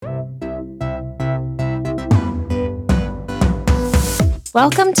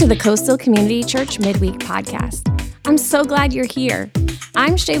Welcome to the Coastal Community Church Midweek Podcast. I'm so glad you're here.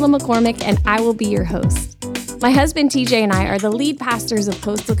 I'm Shayla McCormick, and I will be your host. My husband TJ and I are the lead pastors of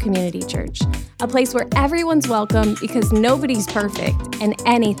Coastal Community Church, a place where everyone's welcome because nobody's perfect and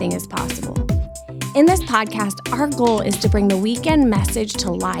anything is possible. In this podcast, our goal is to bring the weekend message to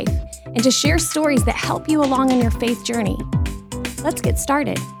life and to share stories that help you along in your faith journey. Let's get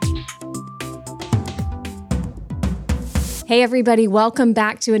started. Hey, everybody. Welcome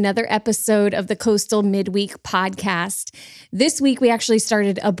back to another episode of the Coastal Midweek Podcast. This week, we actually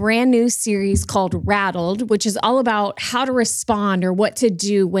started a brand new series called Rattled, which is all about how to respond or what to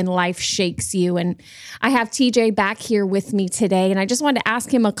do when life shakes you. And I have TJ back here with me today, and I just wanted to ask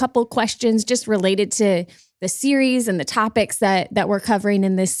him a couple questions just related to the series and the topics that we're covering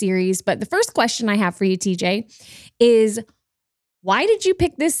in this series. But the first question I have for you, TJ, is why did you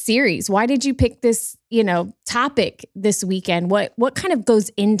pick this series? Why did you pick this, topic this weekend? What kind of goes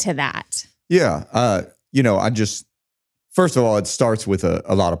into that? Yeah. First of all, it starts with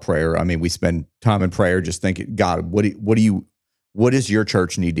a lot of prayer. I mean, we spend time in prayer just thinking, God, what does your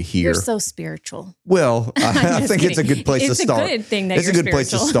church need to hear? You're so spiritual. Well, I think kidding. it's a good place to start. It's a good thing that it's you're a good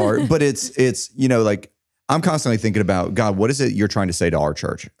place to spiritual. start, but it's I'm constantly thinking about, God, what is it you're trying to say to our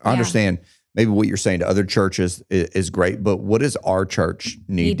church? I understand maybe what you're saying to other churches is great, but what does our church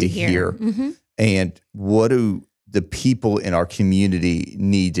need to hear? Mm-hmm. And what do the people in our community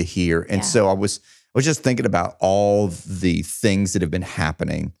need to hear? And so I was just thinking about all the things that have been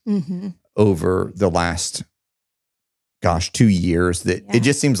happening over the last, 2 years that it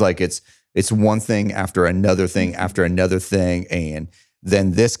just seems like it's one thing after another thing after another thing. And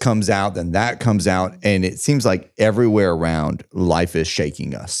then this comes out, then that comes out. And it seems like everywhere around life is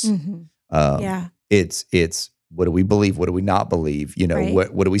shaking us. It's what do we believe? What do we not believe?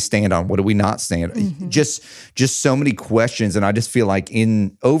 What do we stand on? What do we not stand on? Just so many questions. And I just feel like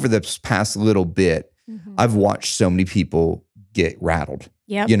over this past little bit, I've watched so many people get rattled.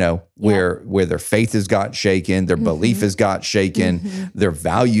 Where their faith has got shaken, their belief has got shaken, their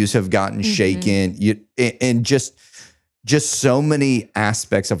values have gotten shaken, and just so many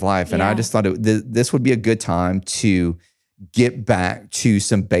aspects of life. And I just thought this would be a good time to get back to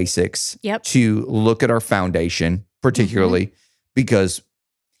some basics, to look at our foundation, particularly because...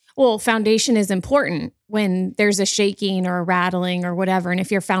 Well, foundation is important when there's a shaking or a rattling or whatever. And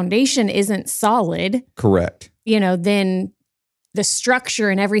if your foundation isn't solid... Correct. Then the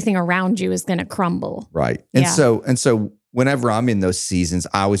structure and everything around you is going to crumble. Right. And so whenever I'm in those seasons,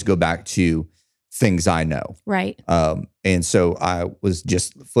 I always go back to things I know. Right. And so I was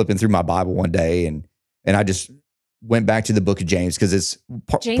just flipping through my Bible one day and I just went back to the book of James because it's...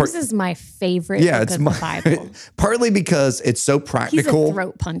 James is my favorite book of the Bible. Partly because it's so practical. He's a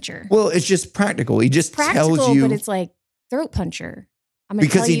throat puncher. Well, it's just practical. He just tells you... but it's like throat puncher. I'm going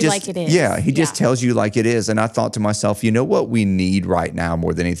to tell you like it is. Yeah, he just tells you like it is. And I thought to myself, you know what we need right now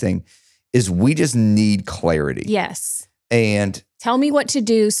more than anything is we just need clarity. Yes. And... Tell me what to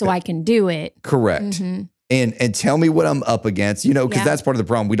do so I can do it. Correct. And tell me what I'm up against, because that's part of the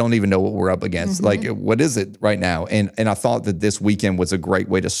problem. We don't even know what we're up against. Like, what is it right now? And I thought that this weekend was a great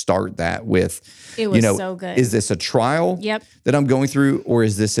way to start that with, it was so good. Is this a trial that I'm going through or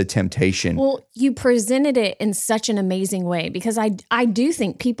is this a temptation? Well, you presented it in such an amazing way because I do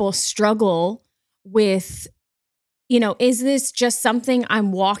think people struggle with, is this just something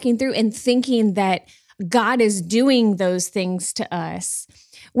I'm walking through and thinking that God is doing those things to us?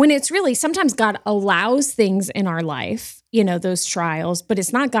 When it's really, sometimes God allows things in our life, those trials, but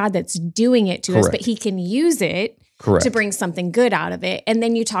it's not God that's doing it to us, but he can use it to bring something good out of it. And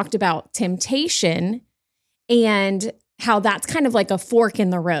then you talked about temptation and how that's kind of like a fork in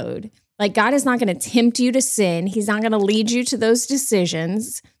the road. Like God is not going to tempt you to sin. He's not going to lead you to those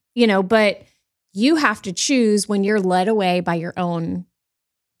decisions, but you have to choose when you're led away by your own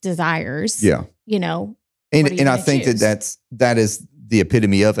desires. Yeah. And I think that is the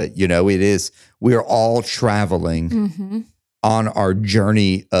epitome of it. It is, we're all traveling on our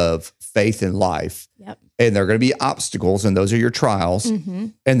journey of faith and life. Yep. And there are going to be obstacles, and those are your trials.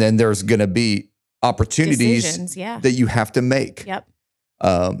 And then there's going to be opportunities that you have to make. Yep.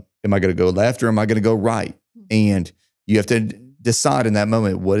 Am I going to go left or am I going to go right? And you have to decide in that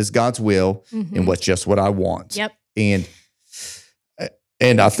moment, what is God's will and what's just what I want. Yep. And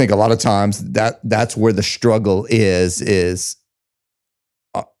I think a lot of times that's where the struggle is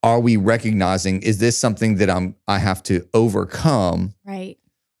are we recognizing, is this something that I have to overcome? Right.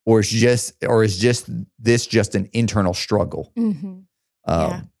 Or is this just an internal struggle?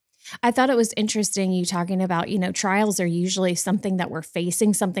 I thought it was interesting you talking about, trials are usually something that we're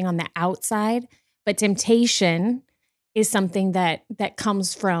facing, something on the outside, but temptation is something that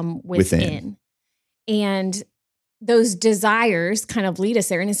comes from within. And those desires kind of lead us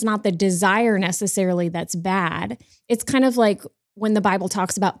there. And it's not the desire necessarily that's bad. It's kind of like when the Bible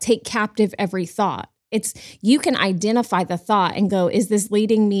talks about take captive every thought. It's you can identify the thought and go, is this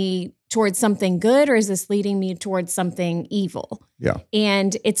leading me towards something good or is this leading me towards something evil? Yeah.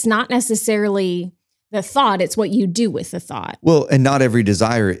 And it's not necessarily the thought, it's what you do with the thought. Well, and not every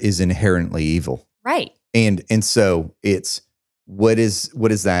desire is inherently evil. Right. And so it's what is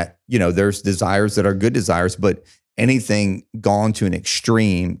that? There's desires that are good desires, but anything gone to an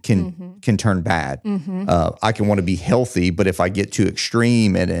extreme can turn bad. I can want to be healthy, but if I get too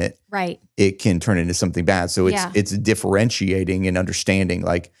extreme in it, right, it can turn into something bad. So it's differentiating and understanding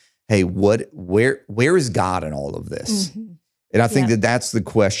like, hey, where is God in all of this? And I think that's the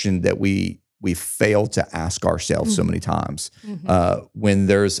question that we fail to ask ourselves so many times. When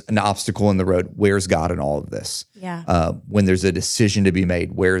there's an obstacle in the road, where's God in all of this? Yeah. When there's a decision to be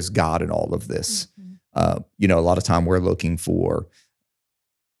made, where's God in all of this? A lot of time we're looking for,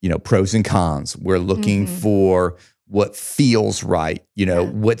 pros and cons. We're looking for what feels right,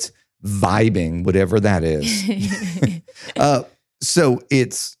 what's vibing, whatever that is. So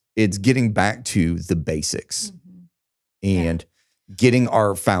it's getting back to the basics and getting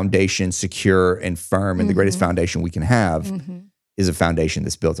our foundation secure and firm. And the greatest foundation we can have is a foundation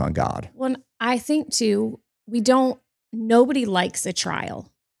that's built on God. Well, I think too, nobody likes a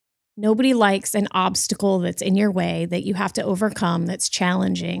trial. Nobody likes an obstacle that's in your way that you have to overcome, that's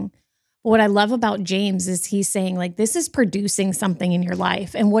challenging. But what I love about James is he's saying like, this is producing something in your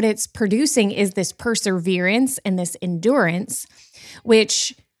life. And what it's producing is this perseverance and this endurance,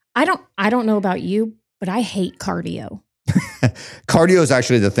 which I don't know about you, but I hate cardio. Cardio is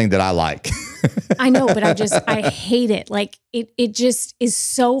actually the thing that I like. I know, but I hate it. Like it just is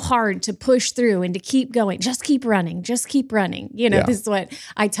so hard to push through and to keep going. Just keep running. Just keep running. This is what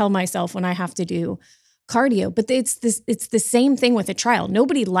I tell myself when I have to do cardio. But it's the same thing with a trial.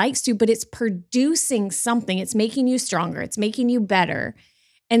 Nobody likes to, but it's producing something. It's making you stronger. It's making you better.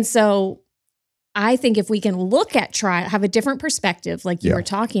 And so I think if we can look at trial, have a different perspective, like you were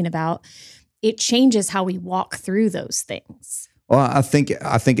talking about, it changes how we walk through those things. Well, I think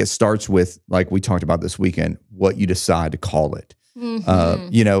it starts with, like we talked about this weekend, what you decide to call it.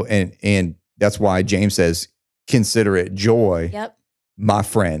 And that's why James says, consider it joy, my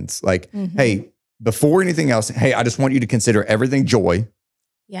friends. Like, hey, before anything else, hey, I just want you to consider everything joy.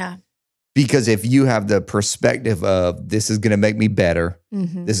 Yeah. Because if you have the perspective of this is going to make me better,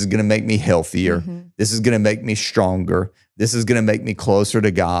 this is going to make me healthier, this is going to make me stronger, this is going to make me closer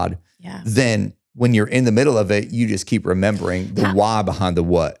to God, then when you're in the middle of it, you just keep remembering the why behind the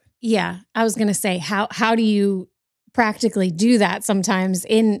what. Yeah. I was going to say, how do you practically do that sometimes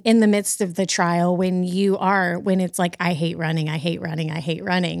in the midst of the trial when it's like, I hate running,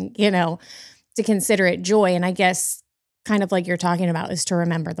 to consider it joy. And I guess kind of like you're talking about is to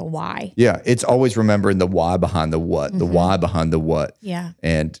remember the why. Yeah. It's always remembering the why behind the what, the why behind the what. Yeah.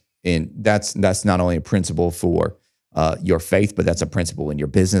 And that's not only a principle for your faith, but that's a principle in your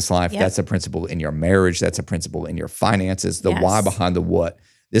business life. That's a principle in your marriage. That's a principle in your finances. The why behind the what.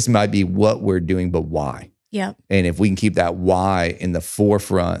 This might be what we're doing, but why? Yeah. And if we can keep that why in the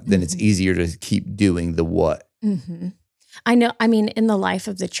forefront, then it's easier to keep doing the what. I know. I mean, in the life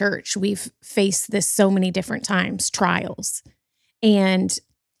of the church, we've faced this so many different times, trials. And,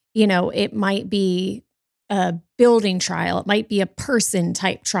 it might be a building trial. It might be a person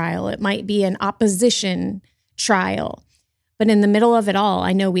type trial. It might be an opposition trial. But in the middle of it all,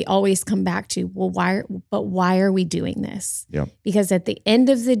 I know we always come back to, well, why are we doing this? Yeah. Because at the end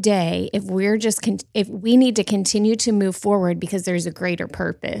of the day, if we need to continue to move forward because there's a greater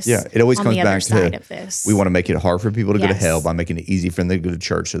purpose. Yeah. It always comes back to this. We want to make it hard for people to go to hell by making it easy for them to go to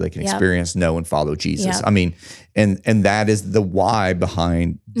church so they can experience, know, and follow Jesus. I mean, and that is the why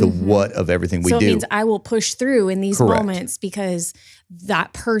behind the what of everything we do. So it means I will push through in these moments because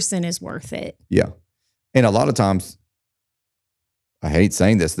that person is worth it. Yeah. And a lot of times, I hate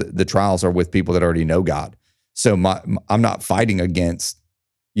saying this, the trials are with people that already know God. So I'm not fighting against,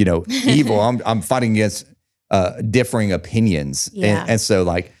 evil. I'm fighting against differing opinions. Yeah. And so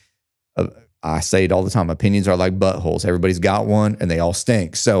like, I say it all the time, opinions are like buttholes. Everybody's got one and they all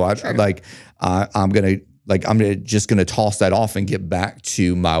stink. So I'm just going to toss that off and get back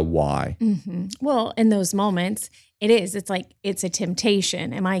to my why. Well, in those moments, it's like, it's a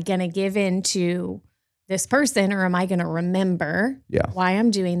temptation. Am I going to give in to this person, or am I going to remember why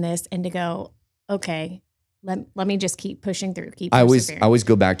I'm doing this and to go, okay, let me just keep pushing through. I always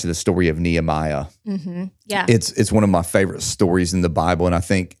go back to the story of Nehemiah. Yeah. It's one of my favorite stories in the Bible. And I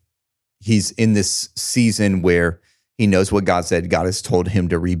think he's in this season where He knows what God said. God has told him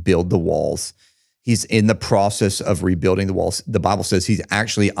to rebuild the walls. He's in the process of rebuilding the walls. The Bible says he's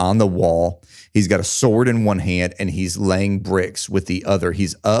actually on the wall. He's got a sword in one hand and he's laying bricks with the other.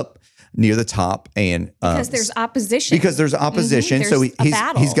 He's up near the top and because there's opposition. Because there's opposition. So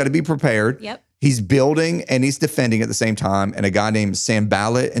he's got to be prepared. Yep. He's building and he's defending at the same time. And a guy named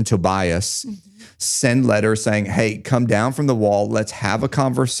Sanballat and Tobias send letters saying, hey, come down from the wall. Let's have a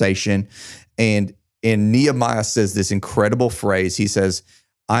conversation. And Nehemiah says this incredible phrase. He says,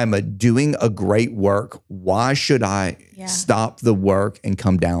 I'm doing a great work. Why should I stop the work and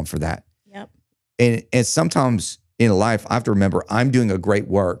come down for that? Yep. And sometimes in life, I have to remember I'm doing a great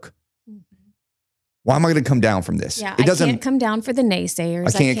work. Why am I going to come down from this? Yeah, I can't come down for the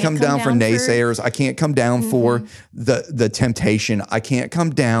naysayers. I can't come down for naysayers. I can't come down for the temptation. I can't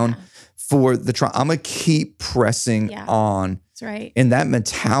come down for the try. I'm going to keep pressing on. That's right. And that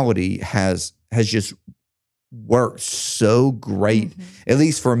mentality has just worked so great, at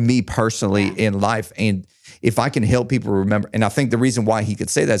least for me personally in life. And if I can help people remember, and I think the reason why he could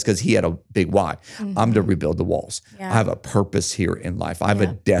say that is because he had a big why. I'm to rebuild the walls. I have a purpose here in life. I have a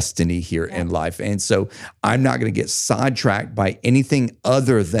destiny here in life. And so I'm not going to get sidetracked by anything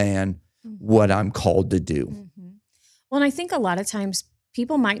other than what I'm called to do. Well, and I think a lot of times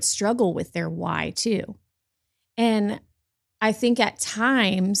people might struggle with their why too. And I think at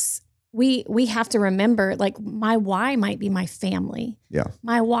times we have to remember, like, my why might be my family. Yeah.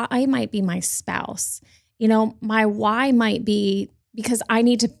 My why might be my spouse. You know, my why might be because I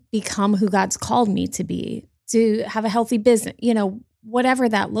need to become who God's called me to be, to have a healthy business, you know, whatever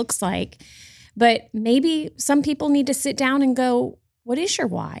that looks like. But maybe some people need to sit down and go, what is your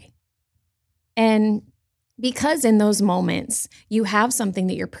why? And because in those moments, you have something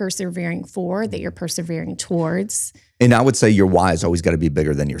that you're persevering for, that you're persevering towards. And I would say your why has always got to be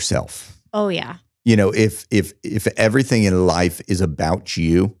bigger than yourself. Oh, yeah. You know, if everything in life is about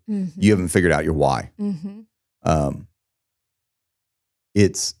you, you haven't figured out your why.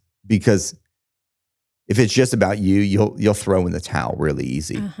 It's because if it's just about you, you'll throw in the towel really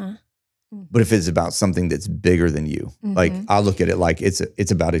easy. But if it's about something that's bigger than you, like I look at it like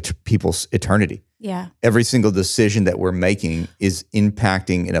it's about people's eternity. Yeah. Every single decision that we're making is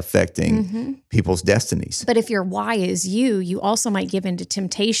impacting and affecting people's destinies. But if your why is you also might give into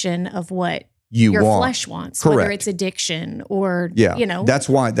temptation of what your flesh wants, Correct. Whether it's addiction or, you know. That's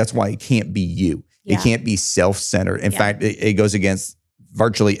why it can't be you. It can't be self-centered. In fact, it goes against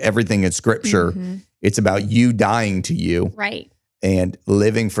virtually everything in Scripture. It's about you dying to you. Right. And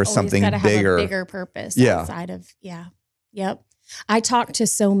living for something bigger. Have a bigger purpose outside of, Yep. I talked to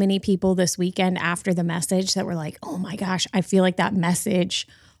so many people this weekend after the message that were like, oh my gosh, I feel like that message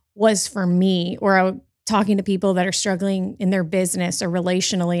was for me. Or I was talking to people that are struggling in their business or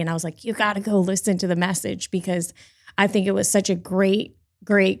relationally. And I was like, you got to go listen to the message because I think it was such a great,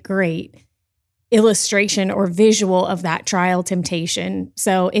 great, great illustration or visual of that trial temptation.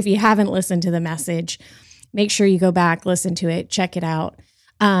 So if you haven't listened to the message, make sure you go back, listen to it, check it out.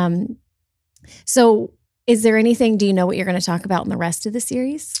 So is there anything, do you know what you're going to talk about in the rest of the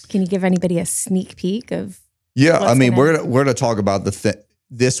series? Can you give anybody a sneak peek of? Yeah, I mean, we're going to talk about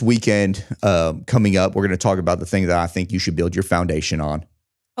this weekend coming up. We're going to talk about the thing that I think you should build your foundation on.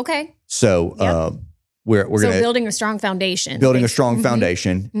 Okay. So we're going to building a strong foundation. Building a strong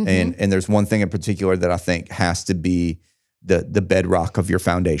foundation, and there's one thing in particular that I think has to be the bedrock of your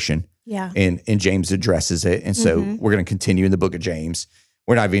foundation. Yeah. And James addresses it, and so we're going to continue in the book of James.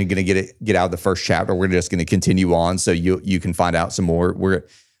 We're not even going to get out of the first chapter. We're just going to continue on, so you can find out some more. We're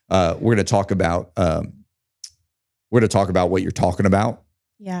going to talk about what you're talking about.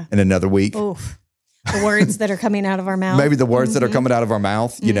 Yeah. In another week. Oof. The words that are coming out of our mouth. Maybe the words that are coming out of our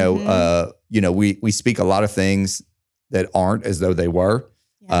mouth. You know, we speak a lot of things that aren't as though they were,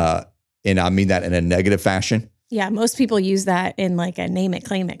 and I mean that in a negative fashion. Yeah, most people use that in like a name it,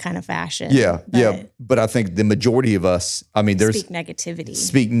 claim it kind of fashion. Yeah. But I think the majority of us, I mean, speak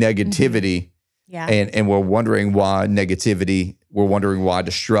negativity. Yeah. And we're wondering why negativity, we're wondering why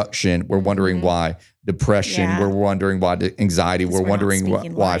destruction, we're wondering why depression, we're wondering why anxiety, we're wondering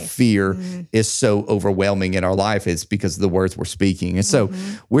why fear is so overwhelming in our life. It's because of the words we're speaking. And so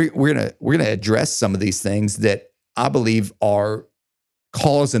we're gonna address some of these things that I believe are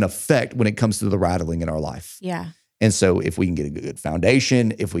cause and effect when it comes to the rattling in our life. Yeah. And so if we can get a good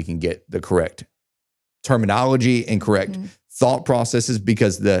foundation, if we can get the correct terminology and correct thought processes,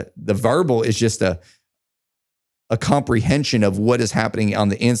 because the verbal is just a comprehension of what is happening on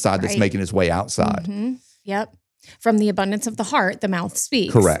the inside that's making its way outside. Yep. From the abundance of the heart, the mouth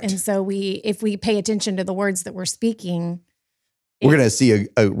speaks. Correct. And so if we pay attention to the words that we're speaking, we're going to see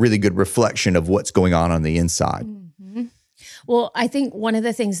a really good reflection of what's going on the inside. Well, I think one of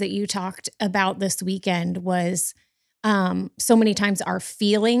the things that you talked about this weekend was so many times our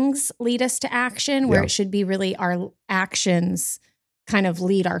feelings lead us to action, where it should be really our actions kind of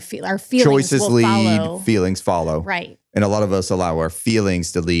lead our feelings. Choices will lead, follow. feelings follow. Right. And a lot of us allow our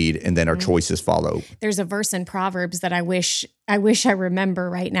feelings to lead, and then our choices follow. There's a verse in Proverbs that I wish I remember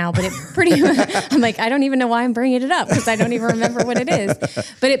right now, but it I'm like, I don't even know why I'm bringing it up because I don't even remember what it is.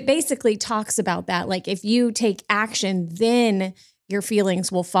 But it basically talks about that. Like if you take action, then your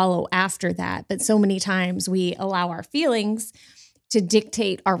feelings will follow after that. But so many times we allow our feelings to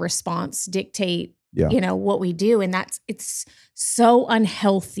dictate our response, dictate what we do. And it's so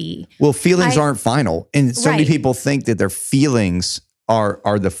unhealthy. Well, feelings aren't final. And so many people think that their feelings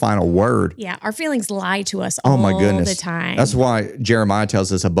are the final word. Yeah. Our feelings lie to us all the time. That's why Jeremiah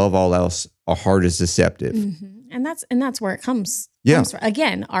tells us, above all else, our heart is deceptive. And that's where it comes. Comes from.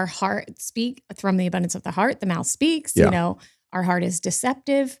 Again, our heart speak from the abundance of the heart, the mouth speaks, our heart is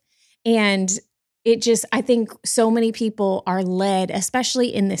deceptive. And I think so many people are led,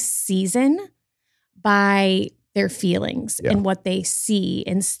 especially in this season, by their feelings and what they see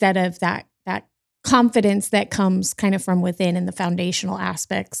instead of that confidence that comes kind of from within and the foundational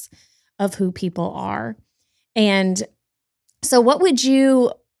aspects of who people are. And so what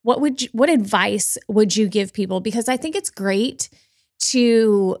advice would you give people? Because I think it's great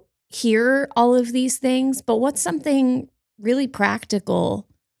to hear all of these things, but what's something really practical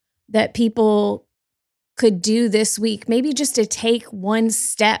that people could do this week, maybe just to take one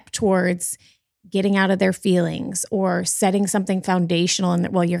step towards getting out of their feelings or setting something foundational? And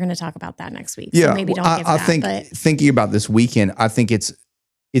you're going to talk about that next week. Yeah, so maybe don't give I that. think thinking about this weekend, I think it's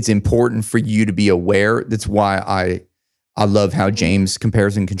important for you to be aware. That's why I love how James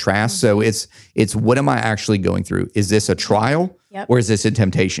compares and contrasts. So it's what am I actually going through? Is this a trial or is this a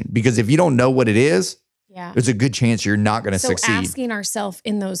temptation? Because if you don't know what it is, there's a good chance you're not going to succeed. So asking ourselves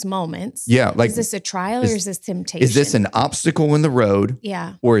in those moments, like, is this a trial or is this temptation? Is this an obstacle in the road?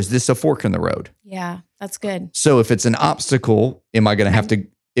 Yeah. Or is this a fork in the road? Yeah, that's good. So if it's an obstacle, am I going to have to,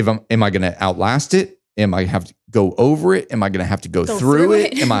 am I going to outlast it? Am I have to go over it? Am I going to have to go through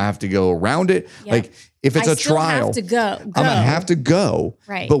it? Am I have to go around it? Yep. Like if it's a trial, have to go. I'm going to have to go.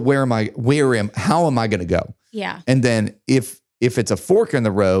 Right. But how am I going to go? Yeah. And then if it's a fork in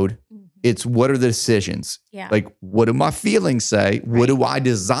the road, it's what are the decisions? Yeah. Like, what do my feelings say? Right. What do I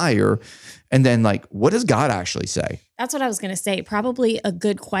desire? And then like, what does God actually say? That's what I was going to say. Probably a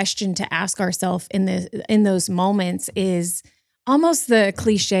good question to ask ourselves in those moments is almost the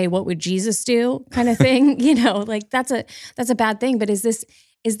cliche, what would Jesus do kind of thing? Like that's a bad thing. But is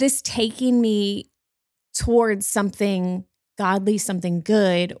this taking me towards something godly, something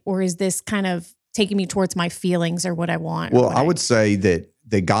good? Or is this kind of taking me towards my feelings or what I want? Well, I would say that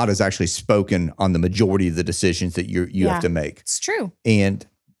God has actually spoken on the majority of the decisions that you have to make. It's true. And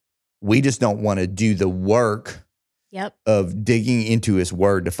we just don't want to do the work of digging into his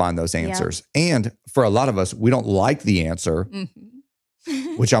word to find those answers. And for a lot of us, we don't like the answer,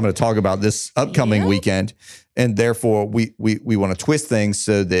 which I'm going to talk about this upcoming weekend. And therefore we want to twist things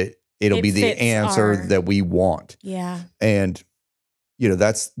so that it'll be the answer that we want. Yeah. And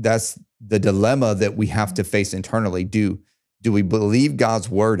that's the dilemma that we have to face internally. Do we believe God's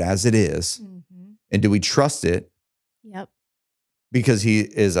word as it is? And do we trust it? Yep. Because he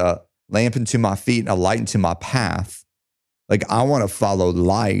is a lamp unto my feet and a light unto my path. Like I want to follow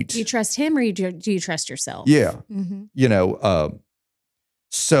light. Do you trust him or do you trust yourself? Yeah.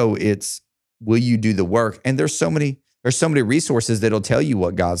 So it's, will you do the work? And there's so many resources that'll tell you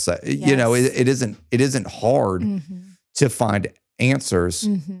what God said. Yes. It isn't hard to find answers.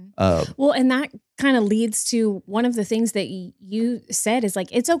 Well, and that kind of leads to one of the things that you said is like,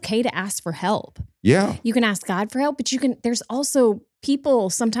 it's okay to ask for help. Yeah. You can ask God for help, but there's also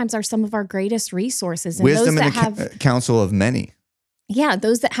people sometimes are some of our greatest resources. And wisdom those and that the counsel of many. Yeah.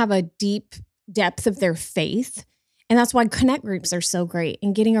 Those that have a deep depth of their faith. And that's why connect groups are so great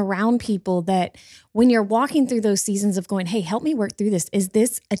and getting around people that when you're walking through those seasons of going, hey, help me work through this. Is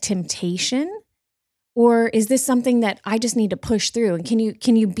this a temptation? Or is this something that I just need to push through? And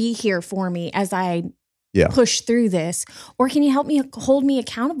can you be here for me as I push through this? Or can you help me hold me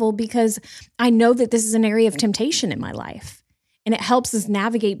accountable because I know that this is an area of temptation in my life. And it helps us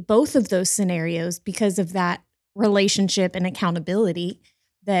navigate both of those scenarios because of that relationship and accountability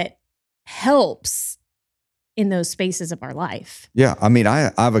that helps in those spaces of our life. Yeah. I mean,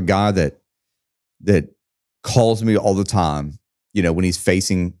 I have a guy that calls me all the time, when he's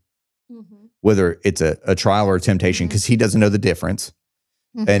facing whether it's a trial or a temptation, because he doesn't know the difference.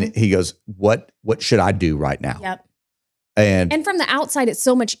 And he goes, what should I do right now? Yep. And from the outside, it's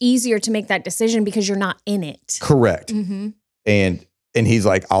so much easier to make that decision because you're not in it. Correct. And he's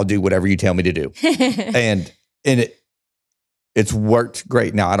like, I'll do whatever you tell me to do. and it's worked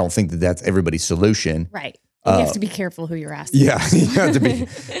great. Now, I don't think that that's everybody's solution. Right. You have to be careful who you're asking. Yeah, you have to be.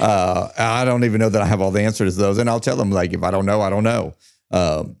 I don't even know that I have all the answers to those. And I'll tell them, like, if I don't know, I don't know.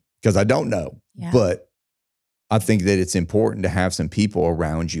 Because I don't know. Yeah. But I think that it's important to have some people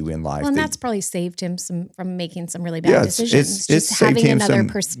around you in life. Well, and that's probably saved him from making some really bad decisions. It's saved him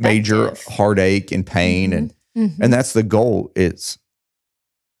some major heartache and pain. Mm-hmm. And that's the goal. Is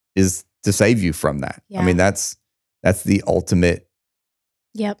to save you from that. Yeah. I mean, that's the ultimate.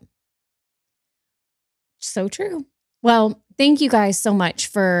 Yep. So true. Well, thank you guys so much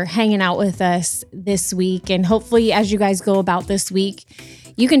for hanging out with us this week. And hopefully, as you guys go about this week,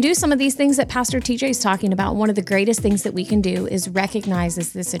 you can do some of these things that Pastor TJ is talking about. One of the greatest things that we can do is recognize,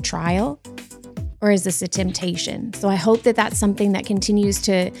 is this a trial or is this a temptation? So I hope that that's something that continues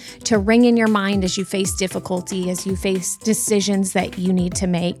to ring in your mind as you face difficulty, as you face decisions that you need to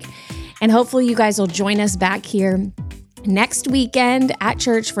make. And hopefully you guys will join us back here next weekend at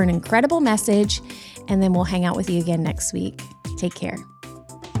church for an incredible message. And then we'll hang out with you again next week. Take care.